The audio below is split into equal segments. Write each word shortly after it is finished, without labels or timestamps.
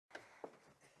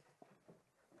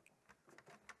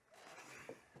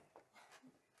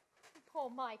Poor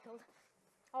Michael.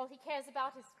 All he cares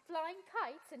about is flying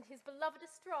kites and his beloved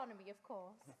astronomy, of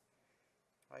course.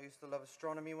 I used to love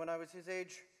astronomy when I was his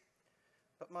age,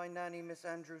 but my nanny, Miss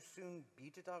Andrews, soon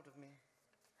beat it out of me.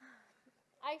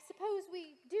 I suppose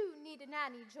we do need a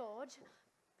nanny, George.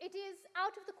 It is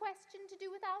out of the question to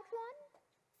do without one?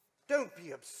 Don't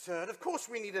be absurd. Of course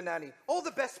we need a nanny. All the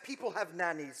best people have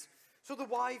nannies, so the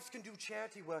wives can do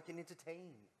charity work and entertain.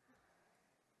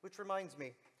 Which reminds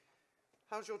me,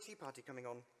 how's your tea party coming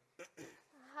on?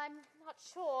 I'm not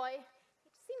sure.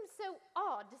 It seems so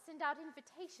odd to send out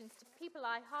invitations to people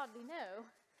I hardly know.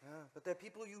 Ah, but they're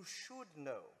people you should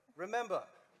know. Remember,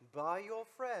 by your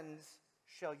friends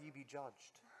shall ye be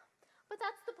judged. But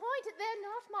that's the point. They're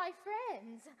not my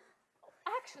friends.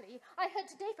 Actually, I heard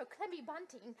today for Clemmy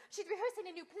Bunting. She's rehearsing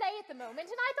a new play at the moment,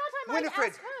 and I thought I might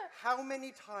Winifred, ask her. how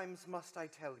many times must I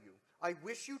tell you? I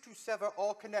wish you to sever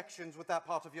all connections with that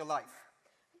part of your life.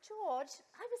 George,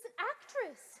 I was an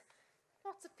actress.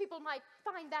 Lots of people might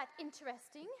find that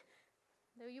interesting,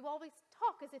 though you always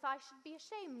talk as if I should be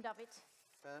ashamed of it.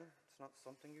 Then it's not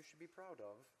something you should be proud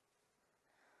of.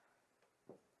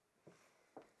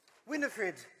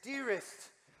 Winifred,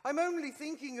 dearest, I'm only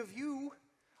thinking of you.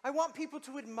 I want people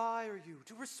to admire you,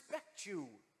 to respect you.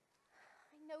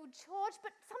 I know, George,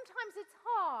 but sometimes it's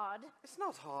hard. It's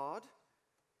not hard.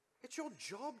 It's your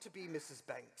job to be Mrs.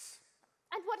 Banks.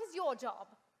 And what is your job?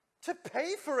 To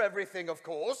pay for everything, of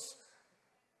course.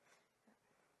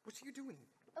 What are you doing?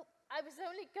 Oh, I was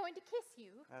only going to kiss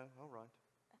you. Oh, all right.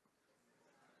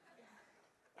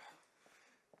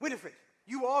 Winifred,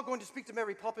 you are going to speak to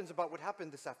Mary Poppins about what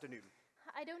happened this afternoon.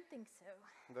 I don't think so.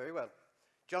 Very well.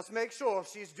 Just make sure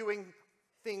she's doing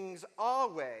things our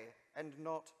way and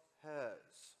not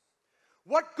hers.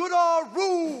 What good are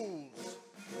rules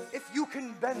if you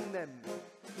can bend them?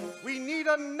 We need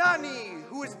a nanny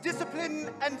who is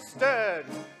disciplined and stern.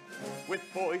 With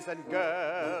boys and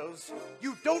girls,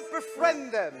 you don't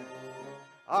befriend them.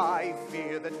 I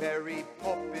fear that Mary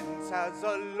Poppins has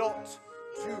a lot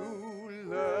to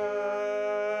learn.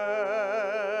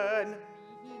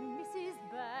 Being Mrs.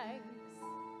 Banks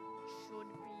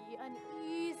should be an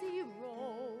easy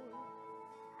role,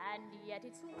 and yet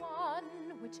it's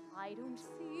one which I don't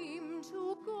seem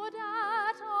too good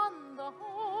at on the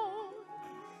whole.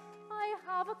 I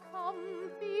have a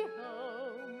comfy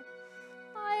home,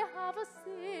 I have a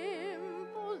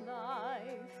simple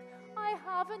life, I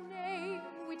have a name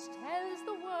which tells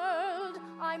the world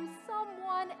I'm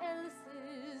someone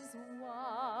else's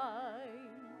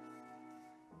wife.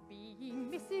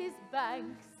 Being Mrs.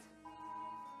 Banks,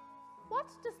 what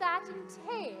does that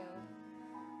entail?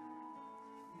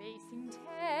 Facing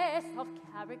tests of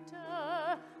character,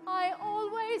 I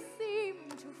always seem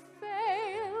to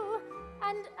fail.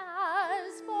 And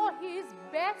as for his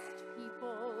best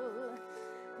people,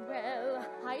 well,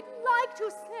 I'd like to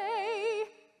say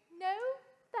no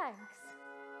thanks.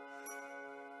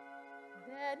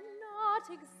 They're not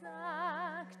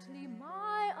exactly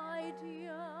my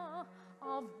idea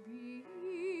of being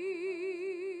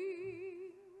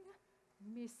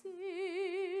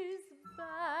Mrs.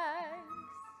 Banks.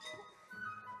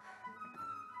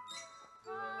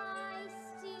 I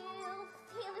still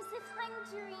feel as if I'm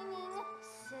dreaming.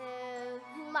 So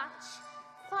much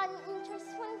fun, interest,